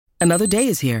Another day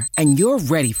is here, and you're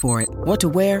ready for it. What to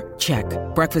wear? Check.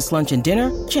 Breakfast, lunch, and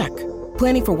dinner? Check.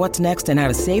 Planning for what's next and how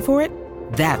to save for it?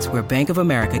 That's where Bank of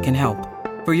America can help.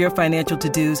 For your financial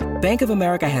to-dos, Bank of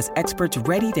America has experts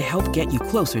ready to help get you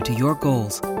closer to your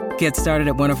goals. Get started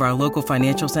at one of our local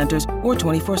financial centers or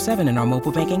 24/7 in our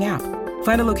mobile banking app.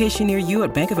 Find a location near you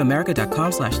at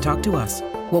bankofamerica.com/talktous.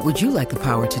 What would you like the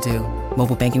power to do?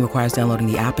 Mobile banking requires downloading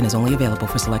the app and is only available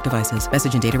for select devices.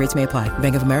 Message and data rates may apply.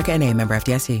 Bank of America N.A., member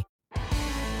FDIC.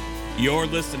 You're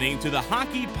listening to the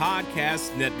Hockey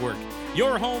Podcast Network,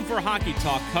 your home for hockey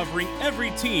talk covering every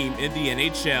team in the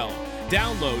NHL.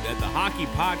 Download at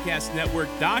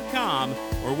thehockeypodcastnetwork.com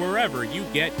or wherever you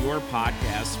get your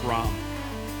podcasts from.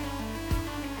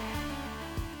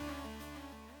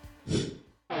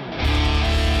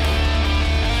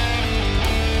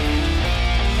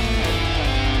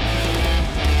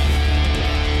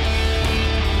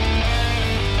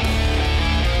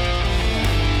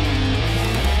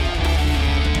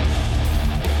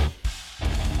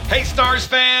 Hey Stars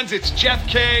fans, it's Jeff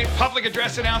Kay, public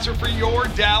address announcer for your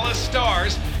Dallas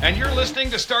Stars, and you're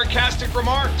listening to Starcastic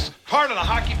Remarks, part of the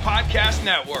Hockey Podcast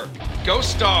Network. Go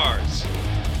Stars!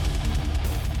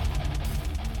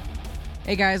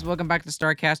 Hey guys, welcome back to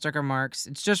Starcastic Remarks.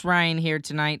 It's just Ryan here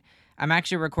tonight. I'm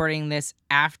actually recording this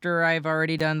after I've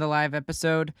already done the live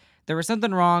episode. There was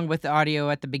something wrong with the audio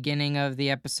at the beginning of the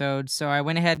episode, so I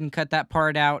went ahead and cut that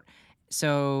part out.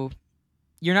 So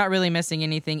you're not really missing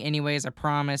anything anyways, I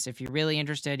promise. If you're really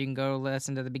interested, you can go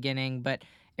listen to the beginning, but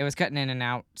it was cutting in and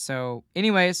out. So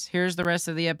anyways, here's the rest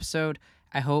of the episode.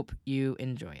 I hope you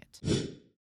enjoy it.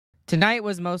 Tonight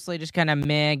was mostly just kind of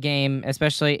meh game,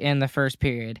 especially in the first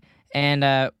period. And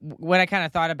what I kind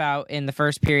of thought about in the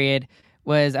first period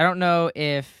was, I don't know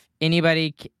if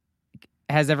anybody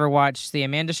has ever watched The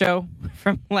Amanda Show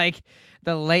from like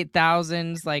the late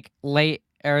thousands, the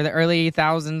early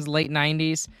thousands, late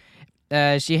 90s.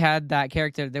 She had that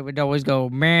character that would always go,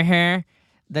 meh.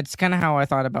 That's kind of how I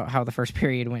thought about how the first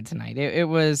period went tonight. It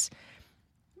was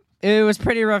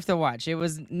pretty rough to watch. It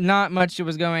was not much that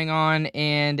was going on,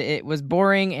 and it was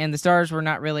boring, and the Stars were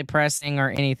not really pressing or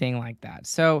anything like that.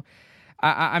 So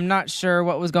I'm not sure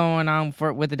what was going on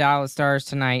with the Dallas Stars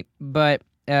tonight, but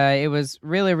it was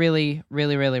really, really,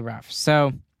 really, really rough.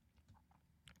 So,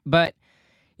 but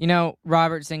you know,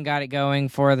 Robertson got it going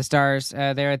for the Stars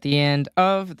there at the end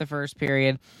of the first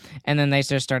period, and then they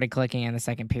just started clicking in the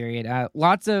second period.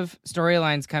 Lots of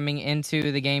storylines coming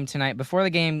into the game tonight. Before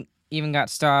the game even got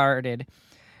started,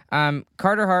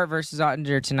 Carter Hart versus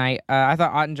Ottinger tonight. I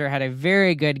thought Ottinger had a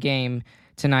very good game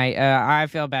tonight. I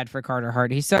feel bad for Carter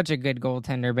Hart. He's such a good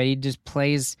goaltender, but he just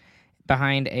plays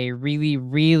behind a really,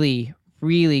 really,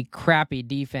 really crappy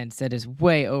defense that is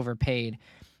way overpaid.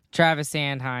 Travis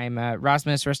Sanheim,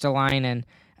 Rasmus Ristolainen.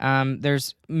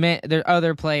 There's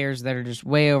other players that are just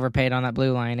way overpaid on that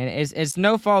blue line. And it's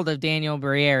no fault of Daniel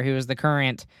Briere, who is the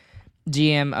current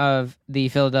GM of the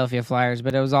Philadelphia Flyers,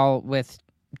 but it was all with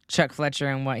Chuck Fletcher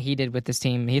and what he did with this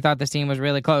team. He thought this team was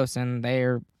really close, and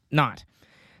they're not.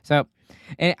 So,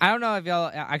 and I don't know if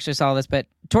y'all actually saw this, but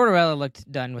Tortorella looked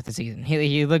done with the season.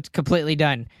 He looked completely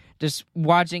done. Just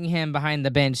watching him behind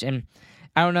the bench, and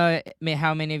I don't know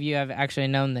how many of you have actually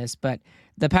known this, but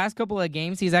the past couple of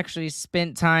games, he's actually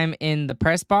spent time in the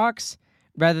press box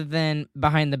rather than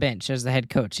behind the bench as the head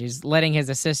coach. He's letting his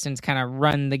assistants kind of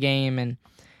run the game and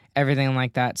everything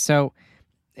like that. So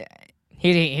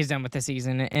he's done with the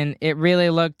season, and it really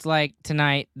looked like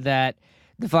tonight that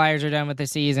the Flyers are done with the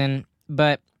season.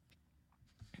 But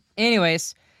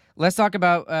anyways, let's talk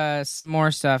about some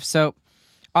more stuff. So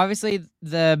obviously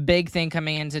the big thing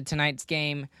coming into tonight's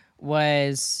game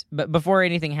was, but before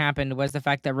anything happened, was the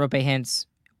fact that Roope Hintz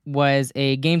was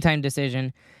a game-time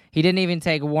decision. He didn't even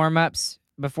take warm-ups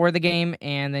before the game,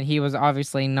 and then he was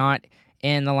obviously not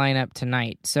in the lineup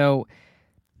tonight. So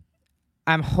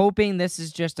I'm hoping this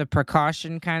is just a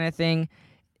precaution kind of thing.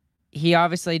 He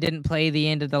obviously didn't play the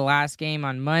end of the last game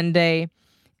on Monday,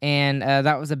 and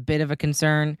that was a bit of a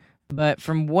concern. But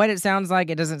from what it sounds like,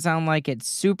 it doesn't sound like it's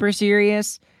super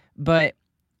serious, but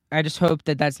I just hope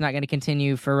that that's not going to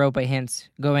continue for Roope Hintz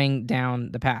going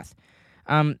down the path.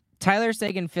 Tyler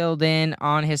Seguin filled in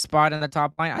on his spot in the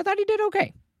top line. I thought he did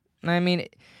okay. I mean,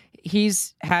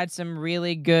 he's had some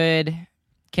really good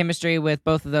chemistry with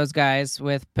both of those guys,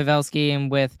 with Pavelski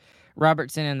and with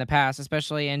Robertson in the past,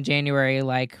 especially in January,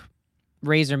 like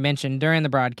Razor mentioned during the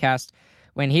broadcast,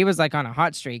 when he was like on a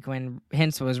hot streak, when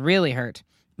Hintz was really hurt.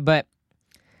 But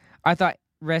I thought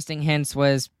resting Hintz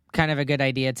was kind of a good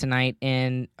idea tonight,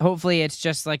 and hopefully it's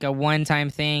just like a one-time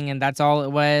thing, and that's all it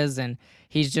was, and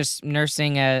he's just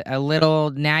nursing a little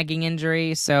nagging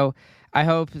injury. So I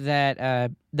hope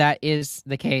that that is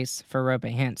the case for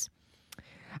Roope Hintz.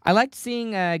 I liked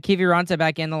seeing Kiviranta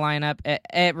back in the lineup.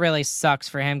 It really sucks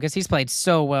for him because he's played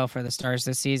so well for the Stars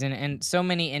this season, and so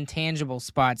many intangible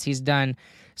spots he's done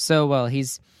so well.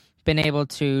 He's been able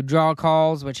to draw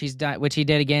calls, which he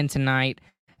did again tonight,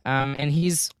 and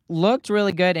he's looked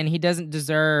really good. And he doesn't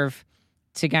deserve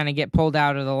to kind of get pulled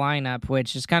out of the lineup,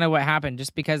 which is kind of what happened,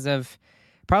 just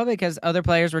probably because other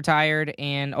players were tired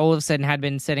and Olofsson had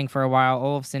been sitting for a while.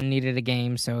 Olofsson needed a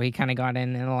game, so he kind of got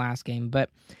in the last game,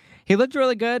 but. He looked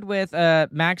really good with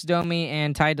Max Domi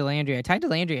and Ty Dellandrea. Ty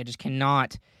Dellandrea just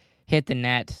cannot hit the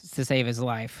net to save his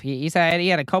life. He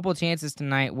had a couple chances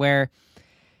tonight where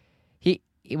he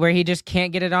just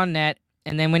can't get it on net,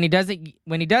 and then when he does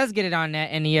get it on net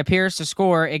and he appears to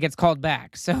score, it gets called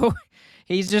back. So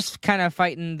he's just kind of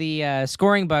fighting the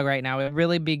scoring bug right now. It'd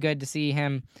really be good to see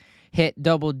him hit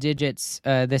double digits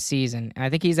this season. I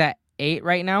think he's at 8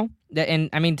 right now,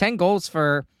 and 10 goals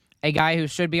for a guy who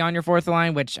should be on your fourth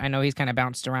line, which I know he's kind of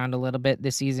bounced around a little bit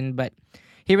this season, but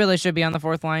he really should be on the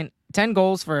fourth line. 10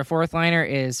 goals for a fourth liner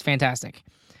is fantastic.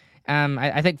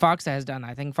 I think Faksa has done that.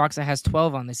 I think Faksa has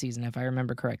 12 on the season, if I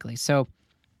remember correctly. So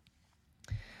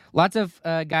lots of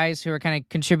guys who are kind of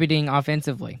contributing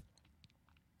offensively.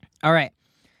 All right.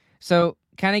 So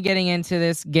kind of getting into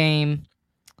this game,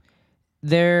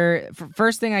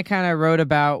 first thing I kind of wrote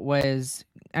about was,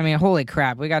 holy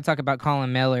crap, we got to talk about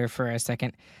Colin Miller for a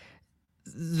second.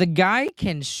 The guy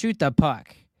can shoot the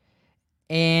puck,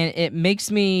 and it makes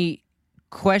me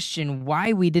question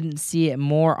why we didn't see it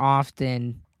more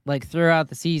often, like throughout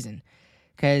the season,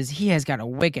 because he has got a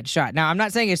wicked shot. Now, I'm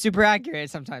not saying it's super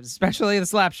accurate sometimes, especially the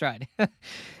slap shot,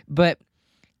 but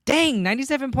dang,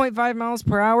 97.5 miles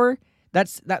per hour.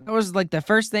 That was like the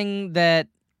first thing that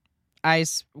I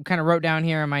kind of wrote down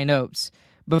here in my notes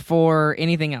before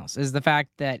anything else, is the fact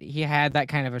that he had that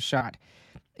kind of a shot.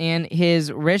 And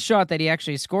his wrist shot that he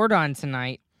actually scored on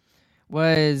tonight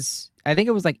was, I think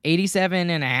it was like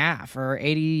 87.5 or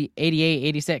 80, 88,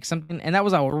 86, something. And that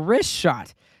was a wrist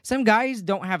shot. Some guys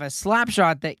don't have a slap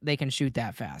shot that they can shoot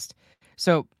that fast.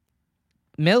 So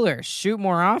Miller, shoot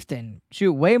more often,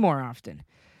 shoot way more often.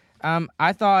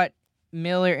 I thought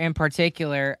Miller in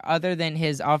particular, other than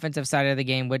his offensive side of the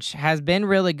game, which has been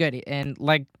really good. And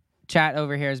like chat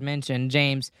over here has mentioned,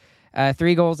 James,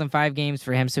 3 goals in 5 games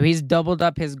for him. So he's doubled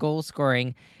up his goal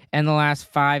scoring in the last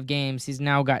 5 games. He's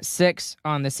now got 6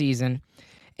 on the season.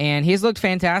 And he's looked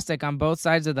fantastic on both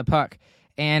sides of the puck.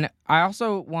 And I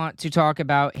also want to talk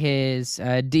about his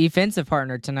defensive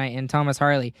partner tonight in Thomas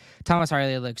Harley. Thomas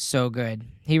Harley looks so good.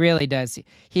 He really does.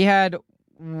 He had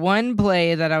one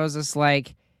play that I was just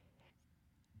like,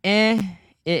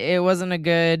 it wasn't a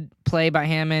good play by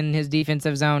him in his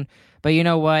defensive zone. But you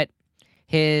know what?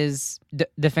 His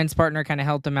defense partner kind of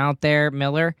helped him out there,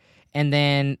 Miller, and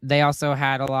then they also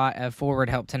had a lot of forward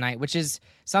help tonight, which is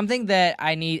something that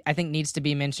I think needs to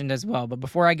be mentioned as well. But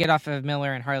before I get off of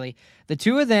Miller and Harley, the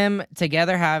two of them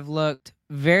together have looked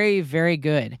very, very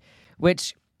good,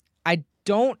 which I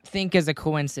don't think is a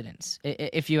coincidence,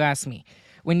 if you ask me.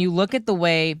 When you look at the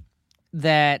way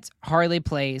that Harley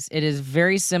plays, it is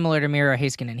very similar to Miro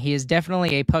Heiskanen. He is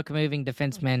definitely a puck-moving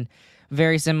defenseman,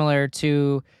 very similar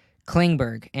to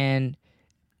Klingberg, and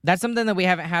that's something that we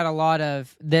haven't had a lot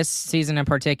of this season in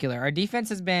particular. Our defense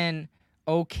has been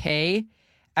okay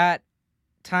at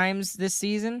times this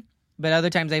season, but other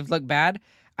times they've looked bad.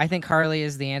 I think Harley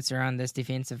is the answer on this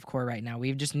defensive core right now.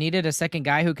 We've just needed a second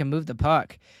guy who can move the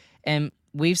puck, and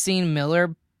we've seen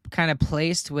Miller kind of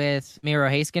placed with Miro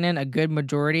Heiskanen a good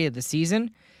majority of the season,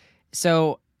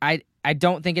 so I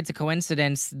don't think it's a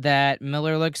coincidence that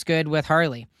Miller looks good with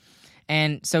Harley.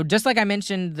 And so just like I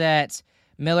mentioned that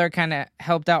Miller kind of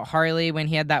helped out Harley when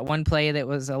he had that one play that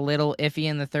was a little iffy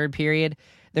in the third period,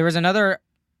 there was another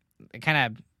kind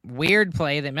of weird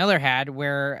play that Miller had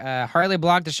where Harley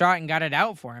blocked a shot and got it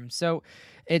out for him. So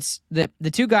it's the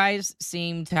two guys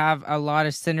seem to have a lot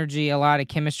of synergy, a lot of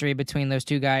chemistry between those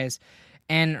two guys.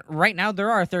 And right now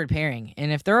they're our third pairing.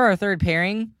 And if they're our third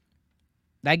pairing,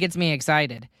 that gets me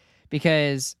excited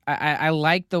because I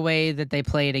like the way that they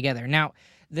play together. Now,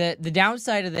 the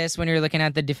downside of this when you're looking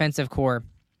at the defensive core,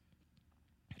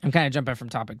 I'm kind of jumping from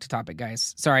topic to topic,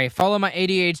 guys. Sorry, follow my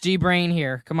ADHD brain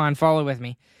here. Come on, follow with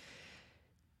me.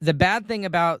 The bad thing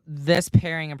about this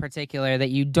pairing in particular that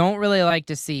you don't really like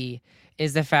to see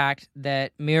is the fact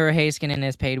that Miro Heiskanen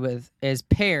is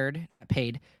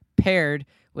paired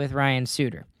with Ryan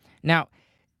Suter. Now,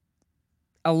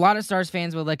 a lot of Stars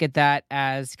fans would look at that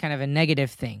as kind of a negative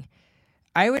thing.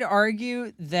 I would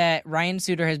argue that Ryan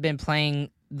Suter has been playing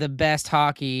the best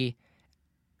hockey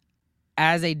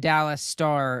as a Dallas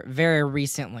Star very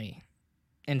recently,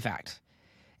 in fact.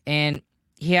 And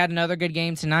he had another good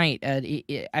game tonight.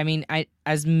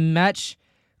 As much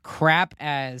crap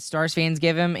as Stars fans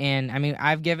give him, and I mean,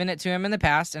 I've given it to him in the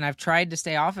past, and I've tried to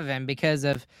stay off of him because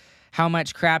of how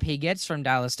much crap he gets from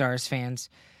Dallas Stars fans.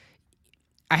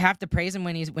 I have to praise him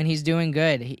when he's doing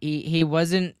good. He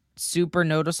wasn't super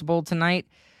noticeable tonight.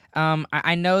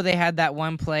 I know they had that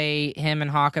one play, him and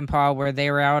Hakanpää, where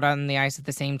they were out on the ice at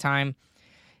the same time.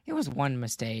 It was one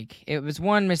mistake.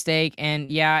 And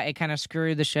yeah, it kind of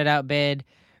screwed the shutout bid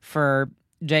for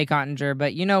Jake Ottinger.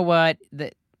 But you know what?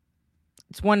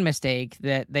 It's one mistake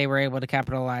that they were able to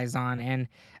capitalize on, and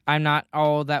I'm not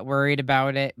all that worried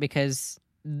about it because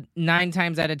 9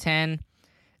 times out of 10,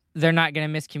 they're not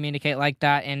going to miscommunicate like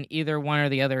that, and either one or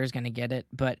the other is going to get it.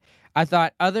 But I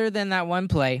thought, other than that one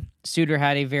play, Suter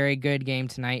had a very good game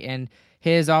tonight, and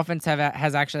his offense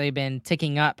has actually been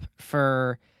ticking up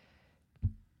for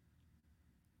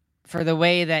the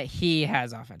way that he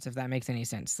has offense, if that makes any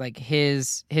sense. Like,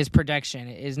 his production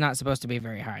is not supposed to be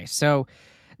very high. So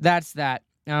that's that.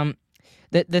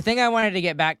 The thing I wanted to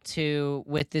get back to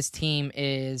with this team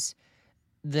is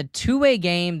the two-way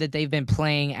game that they've been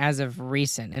playing as of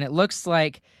recent. And it looks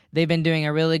like they've been doing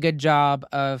a really good job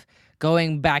of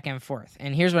going back and forth.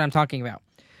 And here's what I'm talking about.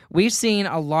 We've seen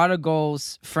a lot of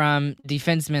goals from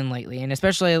defensemen lately, and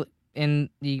especially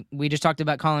we just talked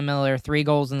about Colin Miller, 3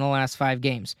 goals in the last 5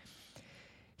 games.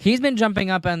 He's been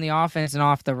jumping up on the offense and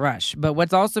off the rush. But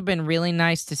what's also been really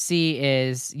nice to see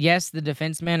is, yes, the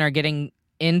defensemen are getting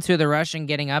into the rush and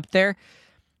getting up there.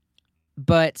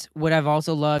 But what I've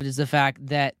also loved is the fact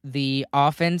that the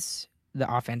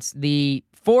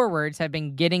forwards have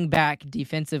been getting back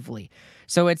defensively.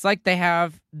 So it's like they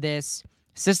have this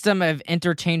system of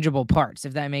interchangeable parts,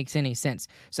 if that makes any sense.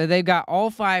 So they've got all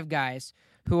 5 guys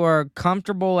who are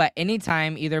comfortable at any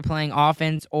time either playing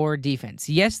offense or defense.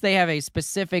 Yes, they have a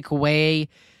specific way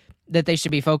that they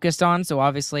should be focused on. So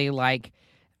obviously, the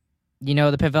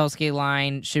Pavelski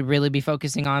line should really be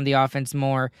focusing on the offense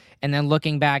more and then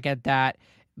looking back at that.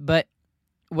 But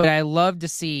what I love to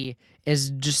see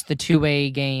is just the two-way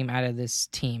game out of this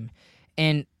team.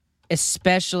 And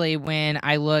especially when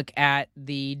I look at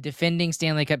the defending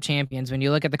Stanley Cup champions, when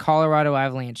you look at the Colorado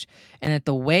Avalanche and at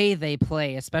the way they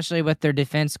play, especially with their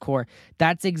defense core,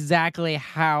 that's exactly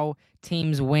how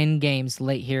teams win games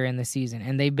late here in the season.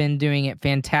 And they've been doing it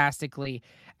fantastically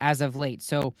as of late.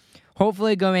 So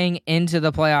hopefully going into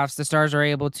the playoffs, the Stars are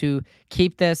able to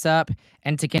keep this up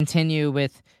and to continue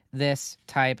with this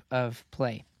type of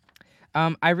play.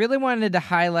 I really wanted to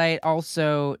highlight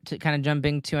also, to kind of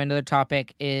jumping to another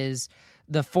topic, is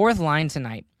the fourth line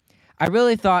tonight. I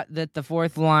really thought that the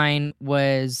fourth line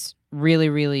was really,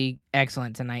 really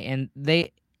excellent tonight, and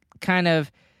they kind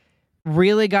of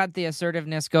really got the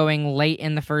assertiveness going late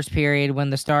in the first period when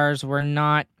the Stars were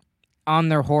not on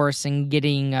their horse and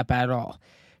getting up at all.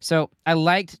 So I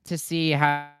liked to see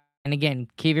how, and again,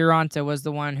 Kiviranta was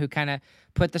the one who kind of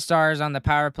put the Stars on the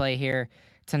power play here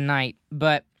tonight,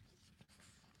 but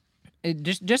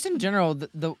just in general,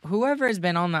 the whoever has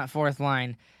been on that fourth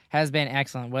line has been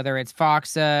excellent, whether it's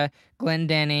Faksa,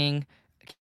 Glendening,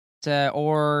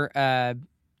 or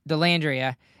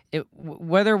Dellandrea.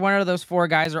 Whether one of those 4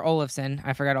 guys or Olofsson,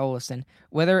 I forgot Olofsson,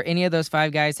 whether any of those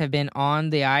 5 guys have been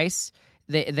on the ice,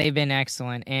 they've been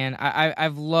excellent. And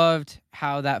I've loved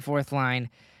how that fourth line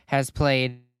has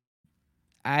played.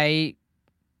 I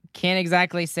can't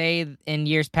exactly say in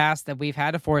years past that we've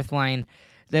had a fourth line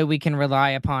that we can rely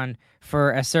upon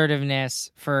for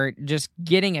assertiveness, for just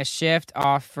getting a shift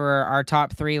off for our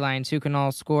top 3 lines who can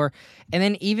all score. And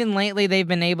then even lately, they've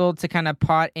been able to kind of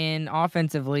pot in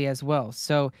offensively as well.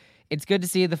 So it's good to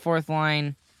see the fourth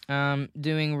line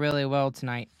doing really well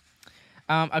tonight.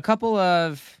 A couple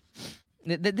of...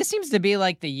 This seems to be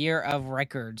like the year of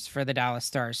records for the Dallas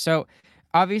Stars. So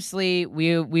obviously,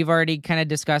 we've already kind of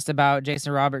discussed about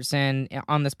Jason Robertson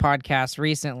on this podcast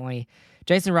recently.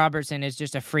 Jason Robertson is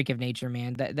just a freak of nature,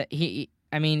 man.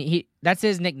 That's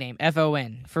his nickname,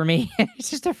 FON. For me, it's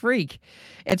just a freak.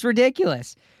 It's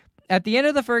ridiculous. At the end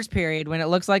of the first period, when it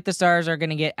looks like the Stars are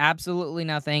going to get absolutely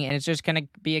nothing, and it's just going to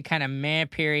be a kind of meh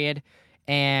period,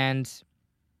 and,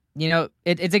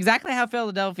 it's exactly how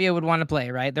Philadelphia would want to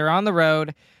play, right? They're on the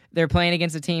road. They're playing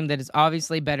against a team that is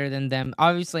obviously better than them,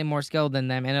 obviously more skilled than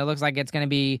them, and it looks like it's going to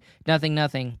be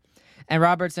nothing. And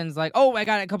Robertson's like, oh, I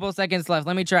got a couple of seconds left.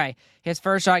 Let me try. His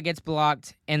first shot gets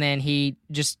blocked, and then he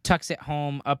just tucks it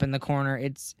home up in the corner.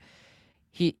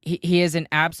 He is an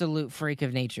absolute freak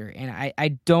of nature, and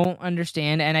I don't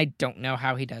understand, and I don't know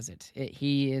how he does it.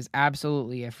 He is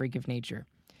absolutely a freak of nature.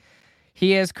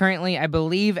 He is currently, I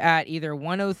believe, at either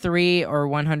 103 or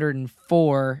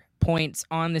 104 points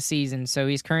on the season. So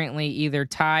he's currently either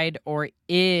tied or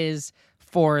is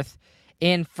fourth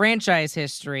in franchise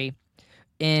history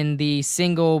in the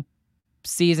single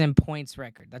season points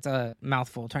record. That's a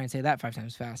mouthful, trying to say that 5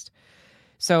 times fast.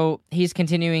 So he's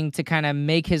continuing to kind of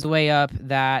make his way up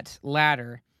that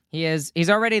ladder. He's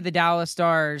already the Dallas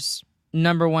Stars'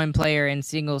 number one player in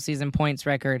single season points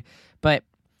record, but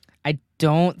I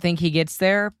don't think he gets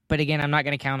there. But again, I'm not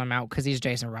going to count him out because he's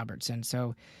Jason Robertson.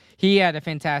 So he had a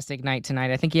fantastic night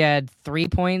tonight. I think he had 3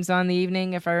 points on the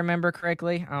evening, if I remember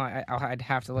correctly. I'd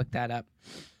have to look that up.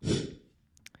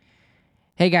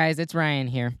 Hey guys, it's Ryan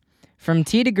here. From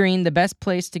tee to green, the best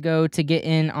place to go to get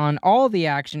in on all the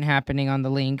action happening on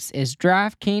the links is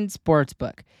DraftKings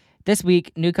Sportsbook. This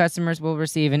week, new customers will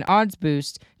receive an odds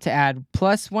boost to add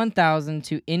plus 1,000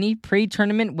 to any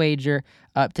pre-tournament wager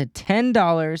up to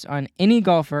 $10 on any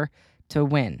golfer to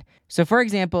win. So for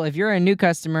example, if you're a new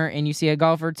customer and you see a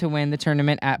golfer to win the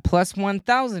tournament at plus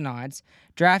 1,000 odds,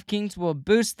 DraftKings will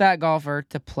boost that golfer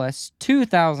to plus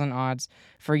 2,000 odds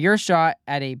for your shot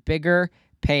at a bigger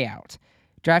payout.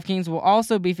 DraftKings will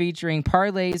also be featuring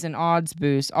parlays and odds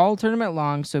boosts all tournament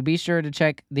long, so be sure to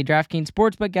check the DraftKings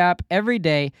Sportsbook app every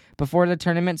day before the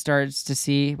tournament starts to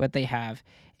see what they have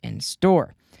in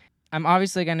store. I'm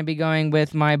obviously going to be going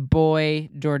with my boy,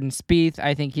 Jordan Spieth.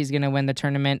 I think he's going to win the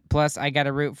tournament. Plus, I got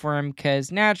to root for him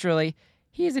because, naturally,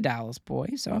 he's a Dallas boy,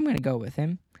 so I'm going to go with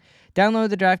him. Download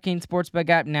the DraftKings Sportsbook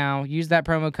app now, use that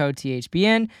promo code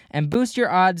THPN, and boost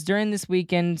your odds during this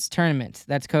weekend's tournament.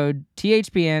 That's code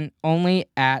THPN only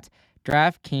at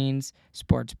DraftKings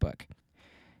Sportsbook.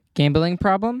 Gambling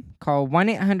problem? Call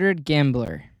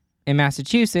 1-800-GAMBLER. In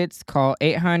Massachusetts, call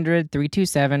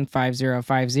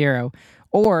 800-327-5050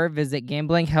 or visit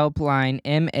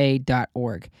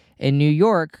gamblinghelplinema.org. In New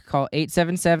York, call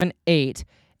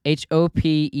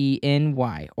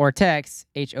 877-8-HOPENY or text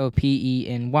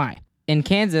HOPENY. In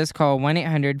Kansas, call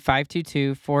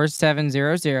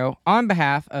 1-800-522-4700 on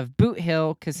behalf of Boot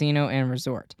Hill Casino and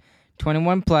Resort.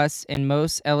 21 plus in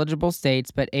most eligible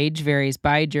states, but age varies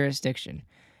by jurisdiction.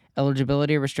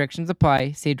 Eligibility restrictions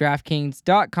apply. See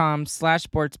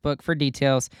DraftKings.com/sportsbook for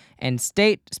details and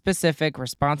state-specific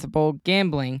responsible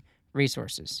gambling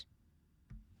resources.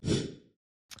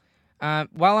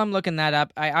 While I'm looking that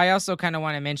up, I also kind of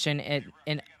want to mention it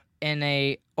in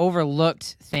a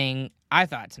overlooked thing I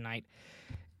thought tonight.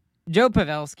 Joe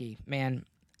Pavelski, man,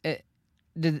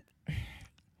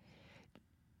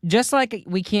 just like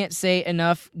we can't say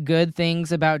enough good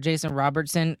things about Jason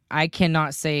Robertson, I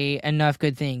cannot say enough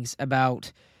good things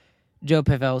about Joe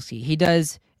Pavelski. He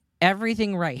does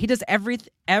everything right. He does every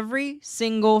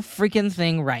single freaking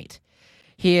thing right.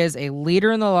 He is a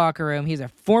leader in the locker room. He's a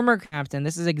former captain.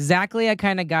 This is exactly a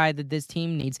kind of guy that this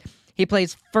team needs. He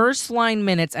plays first-line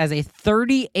minutes as a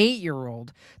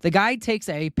 38-year-old. The guy takes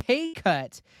a pay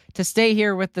cut to stay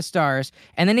here with the Stars,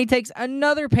 and then he takes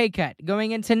another pay cut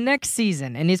going into next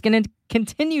season, and he's going to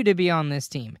continue to be on this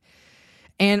team.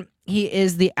 And he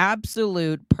is the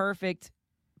absolute perfect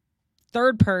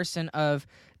third person of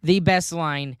the best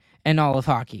line in all of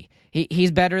hockey.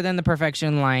 He's better than the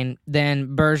perfection line,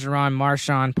 than Bergeron,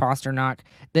 Marchand, Pastrnak.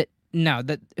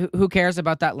 Who cares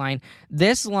about that line?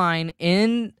 This line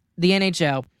in the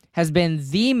NHL has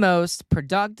been the most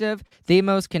productive, the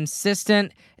most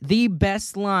consistent, the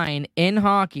best line in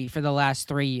hockey for the last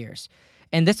 3 years.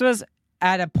 And this was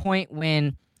at a point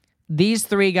when these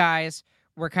three guys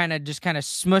were kind of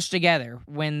smushed together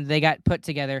when they got put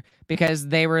together because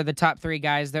they were the top three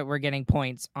guys that were getting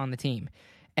points on the team.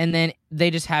 And then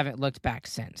they just haven't looked back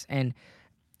since. And,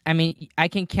 I mean, I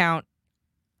can count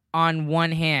on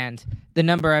one hand the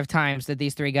number of times that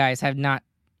these three guys have not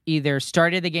either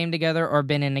started the game together or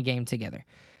been in a game together.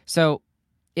 So,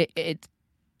 he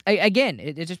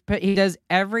does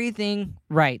everything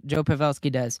right, Joe Pavelski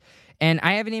does. And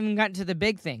I haven't even gotten to the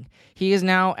big thing. He is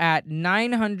now at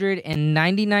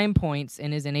 999 points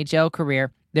in his NHL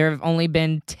career. There have only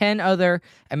been 10 other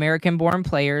American-born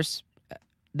players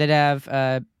that have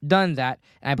done that,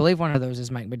 and I believe one of those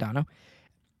is Mike Modano.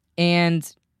 And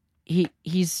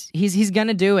he's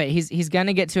gonna do it. He's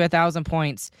gonna get to 1,000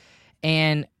 points.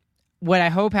 And what I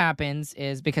hope happens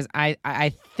is, because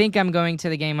I think I'm going to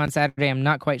the game on Saturday. I'm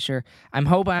not quite sure. I'm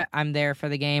there for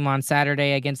the game on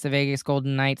Saturday against the Vegas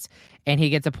Golden Knights, and he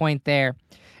gets a point there,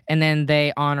 and then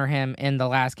they honor him in the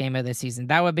last game of the season.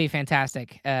 That would be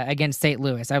fantastic against St.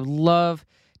 Louis. I would love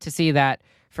to see that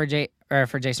for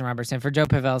Jason Robertson, for Joe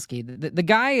Pavelski. The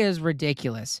guy is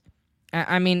ridiculous.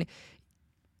 I mean,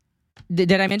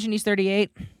 did I mention he's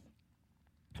 38?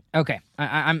 Okay,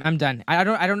 I'm done. I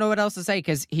don't know what else to say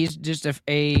because he's just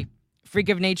a freak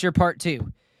of nature part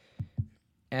 2.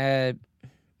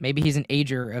 Maybe he's an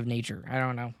ager of nature. I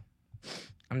don't know.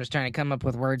 I'm just trying to come up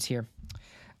with words here.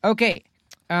 Okay.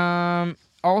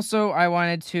 Also, I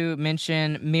wanted to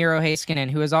mention Miro Heiskanen,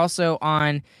 who is also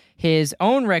on his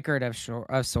own record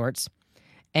of sorts,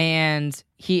 and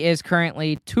he is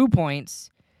currently 2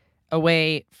 points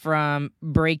away from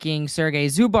breaking Sergei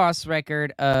Zubov's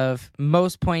record of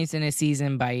most points in a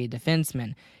season by a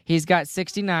defenseman. He's got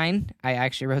 69. I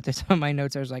actually wrote this on my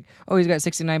notes. I was like, oh, he's got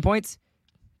 69 points?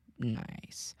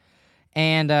 Nice.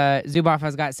 And Zubov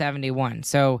has got 71.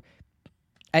 So,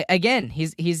 again,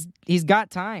 he's got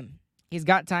time. He's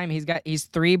got time. He's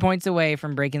 3 points away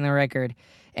from breaking the record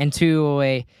and 2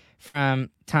 away from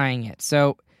tying it.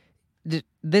 So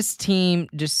this team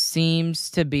just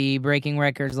seems to be breaking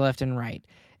records left and right.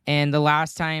 And the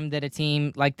last time that a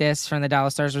team like this from the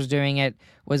Dallas Stars was doing it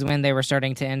was when they were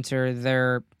starting to enter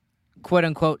their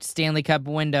quote-unquote Stanley Cup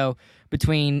window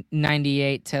between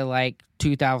 98 to like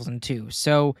 2002.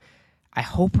 So I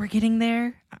hope we're getting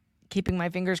there. Keeping my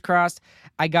fingers crossed.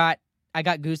 I got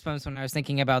goosebumps when I was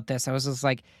thinking about this. I was just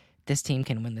like, this team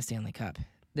can win the Stanley Cup.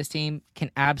 This team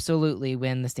can absolutely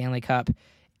win the Stanley Cup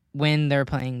when they're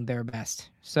playing their best.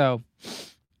 So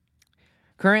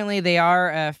currently they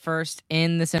are first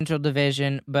in the Central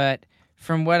Division, but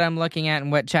from what I'm looking at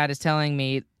and what Chad is telling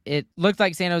me, it looked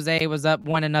like San Jose was up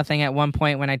 1-0 at one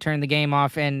point when I turned the game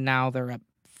off, and now they're up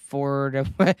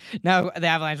 4-1. Now the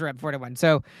Avalanche are up 4-1.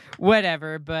 So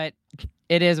whatever, but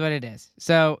it is what it is.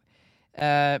 So,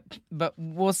 but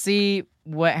we'll see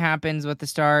what happens with the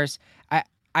Stars.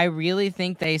 I really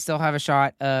think they still have a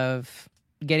shot of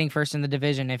getting first in the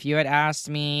division. If you had asked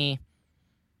me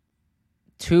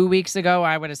 2 weeks ago,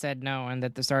 I would have said no, and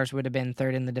that the Stars would have been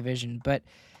third in the division. But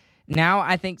now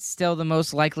I think still the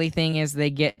most likely thing is they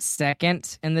get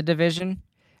second in the division,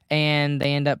 and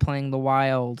they end up playing the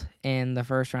Wild in the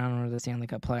first round of the Stanley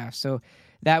Cup playoffs. So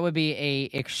that would be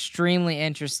a extremely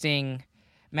interesting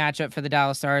matchup for the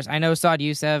Dallas Stars. I know Saad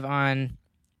Youssef on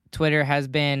Twitter has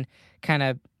been kind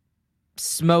of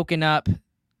smoking up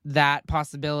that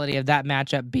possibility of that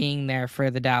matchup being there for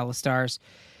the Dallas Stars.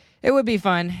 It would be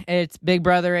fun. It's big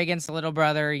brother against little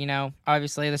brother. You know,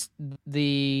 obviously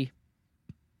the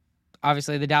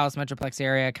Dallas Metroplex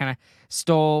area kind of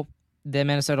stole the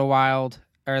Minnesota Wild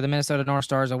or the Minnesota North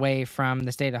Stars away from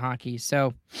the state of hockey.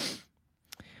 So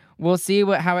we'll see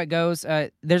how it goes.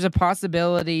 There's a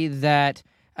possibility that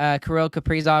Kirill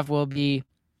Kaprizov will be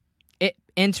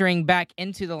entering back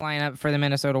into the lineup for the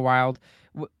Minnesota Wild.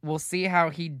 We'll see how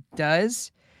he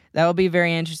does. That will be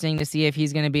very interesting to see if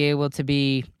he's going to be able to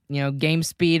be, game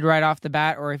speed right off the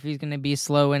bat, or if he's going to be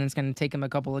slow and it's going to take him a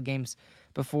couple of games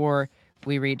before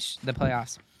we reach the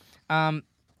playoffs.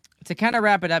 To kind of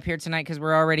wrap it up here tonight, because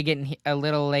we're already getting a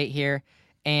little late here,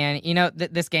 and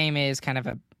this game is kind of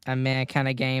a meh kind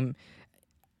of game.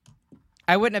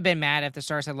 I wouldn't have been mad if the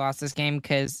Stars had lost this game,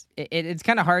 because it's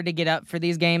kind of hard to get up for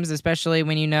these games, especially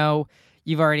when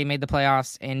you've already made the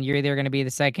playoffs and you're either going to be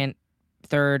the second,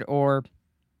 third, or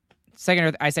second,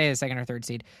 or I say the second or third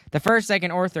seed. The first,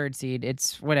 second, or third seed,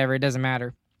 it's whatever, it doesn't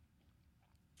matter.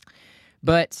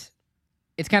 But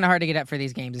it's kind of hard to get up for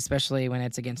these games, especially when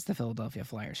it's against the Philadelphia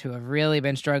Flyers, who have really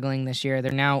been struggling this year.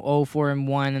 They're now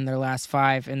 0-4-1 in their last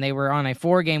 5, and they were on a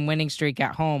 4-game winning streak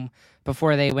at home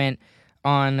before they went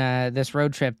on this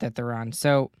road trip that they're on.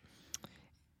 So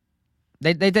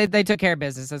they took care of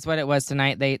business. That's what it was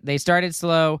tonight. They started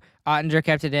slow. Ottinger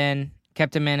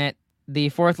kept him in it. The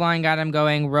fourth line got him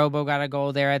going. Robo got a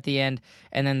goal there at the end,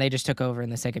 and then they just took over in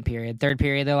the second period. Third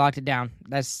period, they locked it down.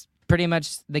 That's pretty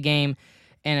much the game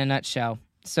in a nutshell.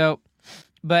 So,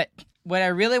 but what I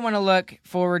really want to look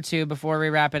forward to before we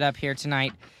wrap it up here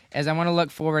tonight is I want to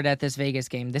look forward at this Vegas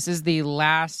game. This is the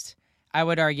last, I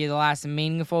would argue, the last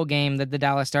meaningful game that the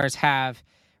Dallas Stars have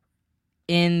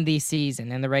in the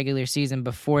season, in the regular season,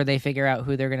 before they figure out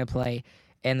who they're going to play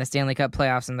in the Stanley Cup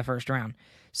playoffs in the first round.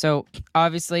 So,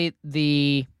 obviously,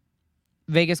 the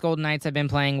Vegas Golden Knights have been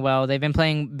playing well. They've been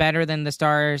playing better than the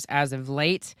Stars as of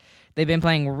late. They've been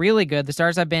playing really good. The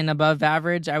Stars have been above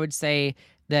average. I would say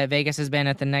that Vegas has been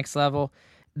at the next level.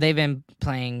 They've been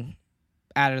playing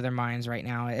out of their minds right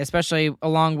now, especially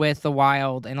along with the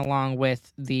Wild and along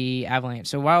with the Avalanche.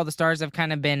 So while the Stars have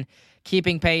kind of been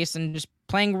keeping pace and just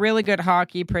playing really good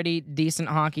hockey, pretty decent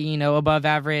hockey, above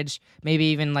average, maybe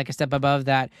even like a step above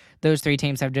that, those three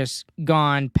teams have just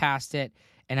gone past it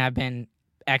and have been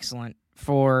excellent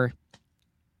for,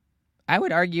 I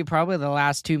would argue, probably the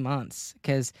last 2 months,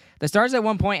 because the Stars at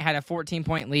one point had a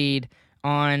 14-point lead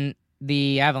on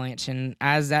the Avalanche, and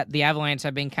as the Avalanche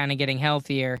have been kind of getting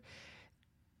healthier,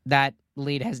 that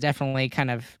lead has definitely kind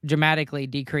of dramatically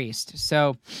decreased.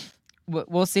 So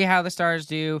we'll see how the Stars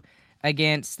do.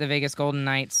 against the Vegas Golden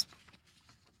Knights,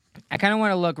 I kind of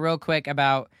want to look real quick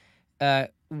about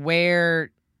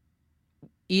where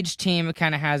each team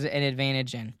kind of has an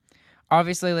advantage in.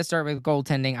 Obviously, let's start with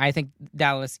goaltending. I think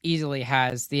Dallas easily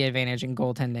has the advantage in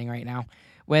goaltending right now.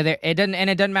 It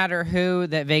doesn't matter who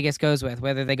that Vegas goes with,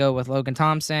 whether they go with Logan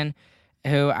Thompson,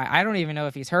 who I don't even know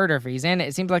if he's hurt or if he's in.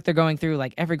 It seems like they're going through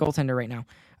like every goaltender right now.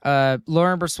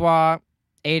 Laurent Brossoit,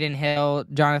 Adin Hill,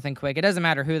 Jonathan Quick. It doesn't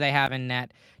matter who they have in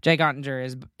net. Jake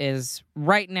Ottinger is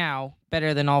right now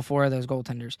better than all four of those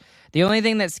goaltenders. The only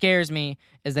thing that scares me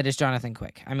is that it's Jonathan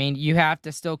Quick. I mean, you have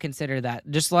to still consider that.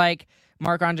 Just like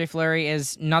Marc-Andre Fleury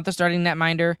is not the starting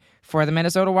netminder for the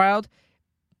Minnesota Wild,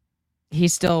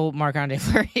 he's still Marc-Andre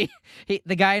Fleury.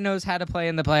 The guy knows how to play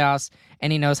in the playoffs,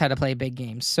 and he knows how to play big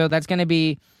games. So that's going to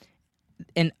be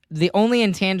the only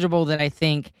intangible that I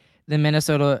think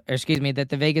that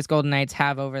the Vegas Golden Knights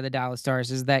have over the Dallas Stars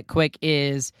is that Quick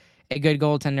is a good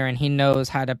goaltender, and he knows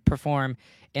how to perform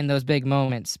in those big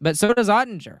moments. But so does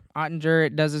Ottinger.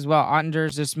 Ottinger does as well.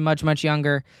 Ottinger's just much, much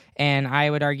younger, and I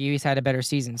would argue he's had a better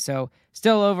season. So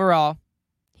still overall,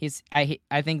 I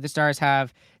think the Stars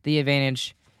have the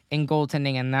advantage in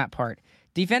goaltending in that part.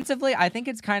 Defensively, I think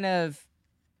it's kind of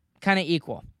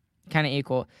equal.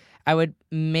 I would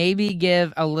maybe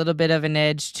give a little bit of an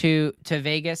edge to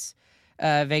Vegas.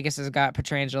 Vegas has got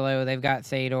Pietrangelo. They've got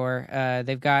Theodore. I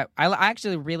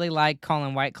actually really like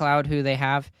Colin Whitecloud, who they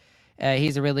have.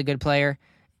 He's a really good player.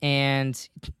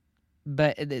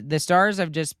 But the Stars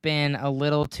have just been a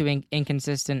little too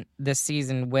inconsistent this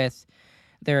season with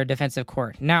their defensive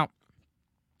core. Now,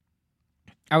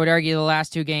 I would argue the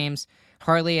last two games,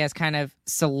 Harley has kind of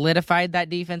solidified that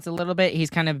defense a little bit.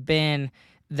 He's kind of been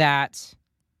that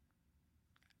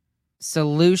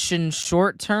solution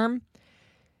short term.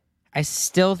 I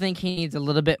still think he needs a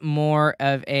little bit more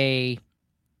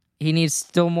he needs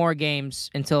still more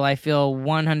games until I feel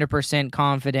 100%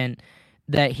 confident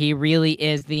that he really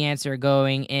is the answer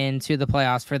going into the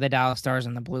playoffs for the Dallas Stars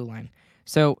on the blue line.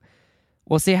 So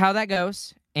we'll see how that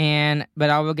goes. But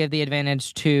I will give the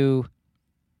advantage to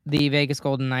the Vegas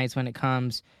Golden Knights when it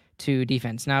comes to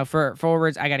defense. Now, for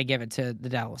forwards, I got to give it to the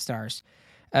Dallas Stars.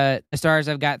 The Stars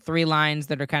have got three lines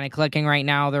that are kind of clicking right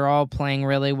now. They're all playing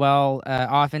really well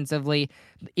offensively.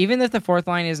 Even if the fourth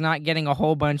line is not getting a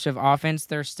whole bunch of offense,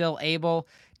 they're still able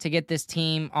to get this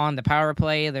team on the power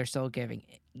play. They're still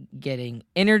getting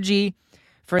energy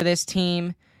for this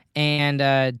team, and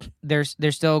they're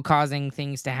still causing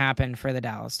things to happen for the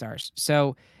Dallas Stars.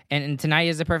 So, and tonight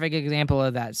is a perfect example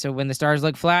of that. So when the Stars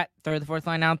look flat, throw the fourth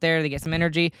line out there, they get some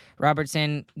energy.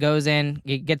 Robertson goes in,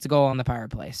 gets a goal on the power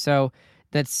play. So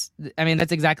that's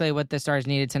exactly what the Stars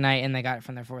needed tonight, and they got it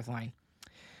from their fourth line.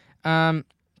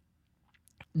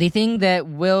 The thing that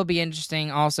will be interesting,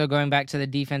 also going back to the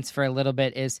defense for a little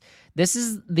bit, is this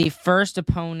is the first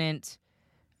opponent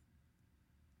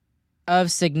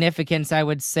of significance, I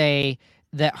would say,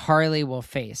 that Harley will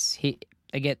face.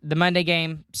 Again, the Monday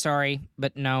game, sorry,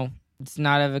 but no, it's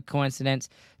not of a coincidence.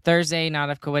 Thursday, not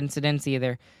of coincidence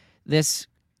either. This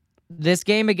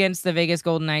game against the Vegas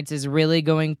Golden Knights is really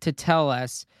going to tell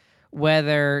us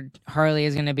whether Harley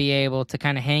is going to be able to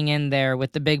kind of hang in there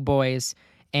with the big boys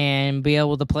and be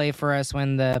able to play for us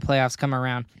when the playoffs come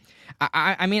around.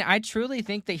 I truly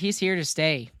think that he's here to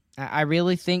stay. I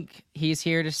really think he's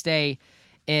here to stay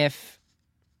if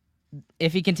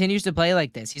he continues to play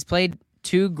like this. He's played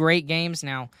 2 great games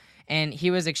now, and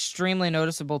he was extremely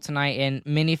noticeable tonight in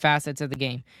many facets of the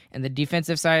game. In the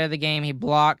defensive side of the game, he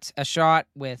blocked a shot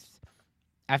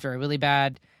after a really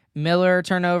bad Miller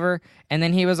turnover, and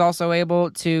then he was also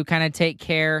able to kind of take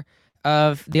care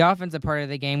of the offensive part of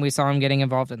the game. We saw him getting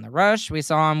involved in the rush. We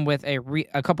saw him with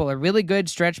a couple of really good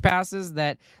stretch passes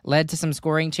that led to some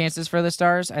scoring chances for the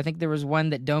Stars. I think there was one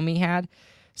that Domi had.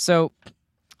 So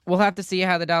we'll have to see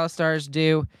how the Dallas Stars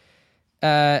do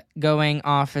going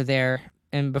off of there.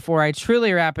 And before I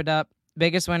truly wrap it up,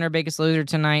 biggest winner, biggest loser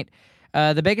tonight.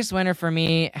 The biggest winner for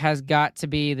me has got to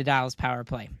be the Dallas power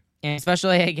play, and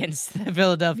especially against the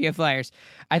Philadelphia Flyers.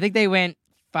 I think they went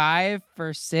 5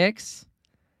 for 6.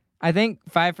 I think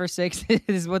 5 for 6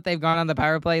 is what they've gone on the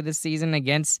power play this season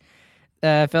against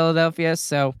Philadelphia.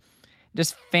 So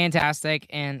just fantastic.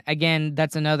 And again,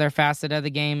 that's another facet of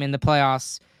the game in the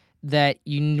playoffs that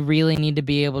you really need to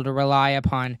be able to rely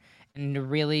upon and to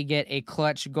really get a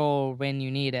clutch goal when you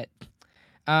need it.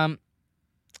 The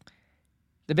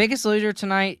biggest loser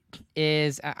tonight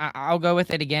is, I'll go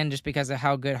with it again just because of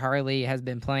how good Harley has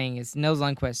been playing, is Nils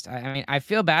Lundkvist. I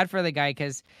feel bad for the guy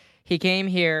because he came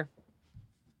here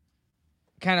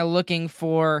kind of looking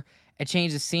for a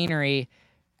change of scenery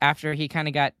after he kind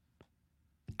of got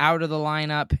out of the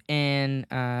lineup in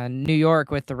New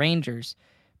York with the Rangers.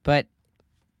 But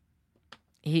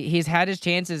he's had his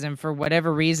chances, and for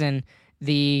whatever reason,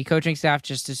 the coaching staff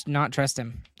just does not trust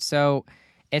him. So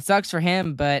it sucks for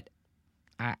him, but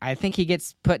I think he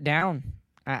gets put down.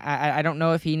 I don't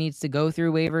know if he needs to go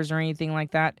through waivers or anything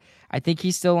like that. I think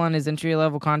he's still on his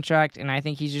entry-level contract, and I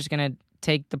think he's just going to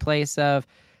take the place of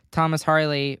Thomas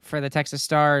Harley for the Texas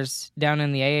Stars down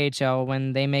in the AHL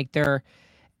when they make their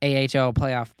AHL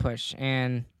playoff push.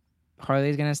 And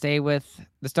Harley's going to stay with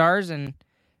the Stars, and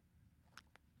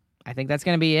I think that's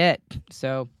going to be it.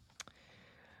 So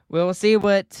we'll see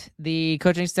what the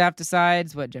coaching staff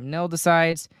decides, what Jim Nill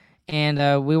decides,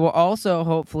 and we will also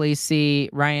hopefully see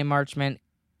Ryan Marchment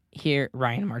here.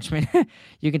 Ryan Marchment.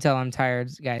 You can tell I'm tired,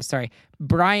 guys. Sorry.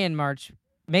 Brian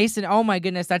Mason. Oh, my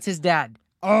goodness. That's his dad.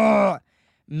 Oh,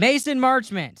 Mason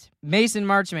Marchment. Mason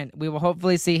Marchment. We will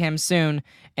hopefully see him soon,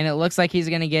 and it looks like he's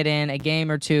going to get in a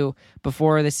game or two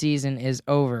before the season is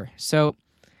over. So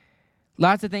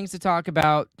lots of things to talk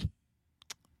about,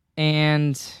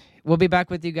 and we'll be back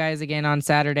with you guys again on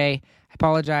Saturday. I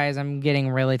apologize. I'm getting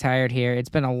really tired here. It's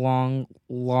been a long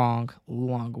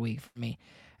week for me.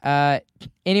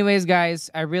 Anyways, guys,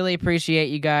 I really appreciate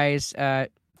you guys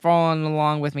following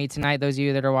along with me tonight. Those of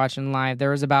you that are watching live,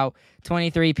 there was about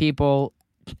 23 people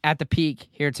at the peak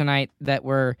here tonight that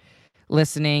were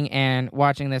listening and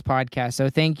watching this podcast. So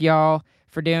thank y'all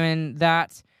for doing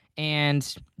that. And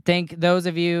thank those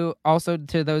of you, also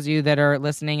to those of you that are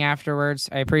listening afterwards.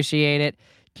 I appreciate it.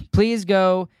 Please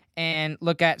go and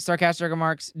look at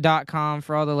sarcasticremarks.com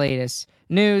for all the latest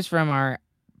news from our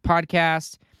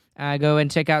podcast. Go and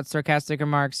check out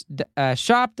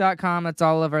sarcasticremarks.shop.com. That's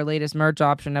all of our latest merch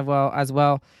option as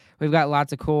well. We've got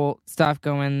lots of cool stuff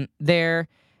going there.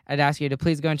 I'd ask you to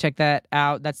please go and check that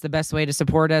out. That's the best way to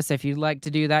support us. If you'd like to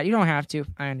do that, you don't have to.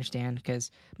 I understand, because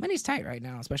money's tight right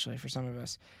now, especially for some of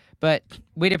us. But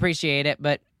we'd appreciate it.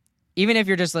 But even if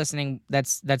you're just listening,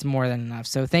 that's more than enough.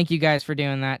 So thank you guys for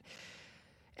doing that.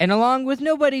 And along with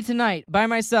nobody tonight, by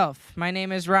myself, my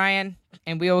name is Ryan,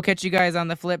 and we will catch you guys on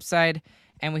the flip side.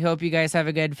 And we hope you guys have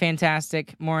a good,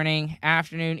 fantastic morning,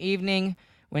 afternoon, evening,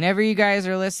 whenever you guys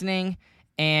are listening.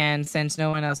 And since no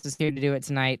one else is here to do it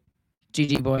tonight,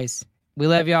 GG boys. We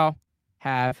love y'all.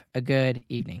 Have a good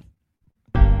evening.